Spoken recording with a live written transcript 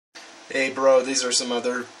Hey bro, these are some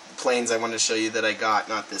other planes I wanted to show you that I got.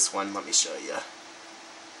 Not this one, let me show you.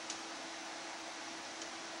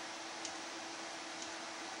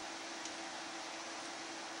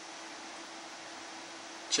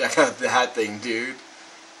 Check out that thing, dude.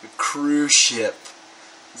 A cruise ship.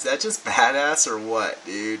 Is that just badass or what,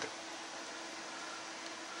 dude?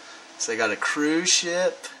 So I got a cruise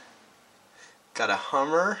ship. Got a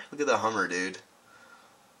Hummer. Look at the Hummer, dude.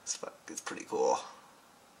 It's pretty cool.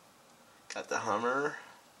 Got the Hummer.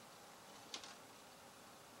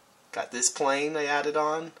 Got this plane I added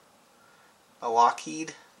on. A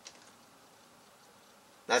Lockheed.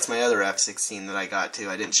 That's my other F-16 that I got too.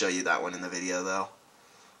 I didn't show you that one in the video though.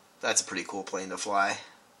 That's a pretty cool plane to fly.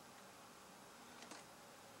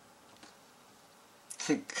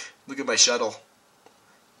 Look at my shuttle.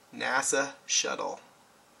 NASA shuttle.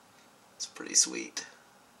 It's pretty sweet.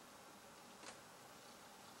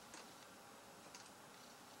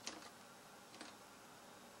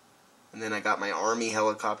 And then I got my Army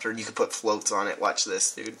helicopter. You could put floats on it. Watch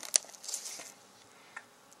this, dude.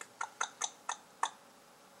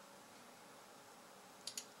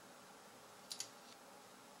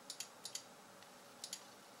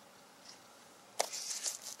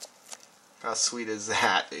 How sweet is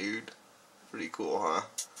that, dude? Pretty cool, huh?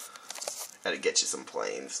 Gotta get you some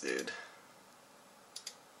planes, dude.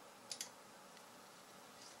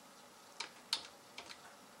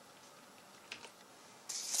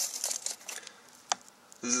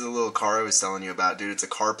 This is a little car I was telling you about, dude. It's a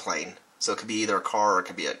car plane. So it could be either a car or it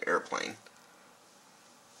could be an airplane.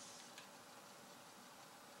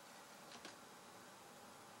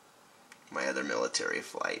 My other military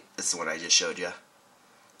flight. This is what I just showed you.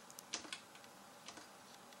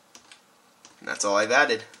 And that's all I've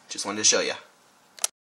added. Just wanted to show you.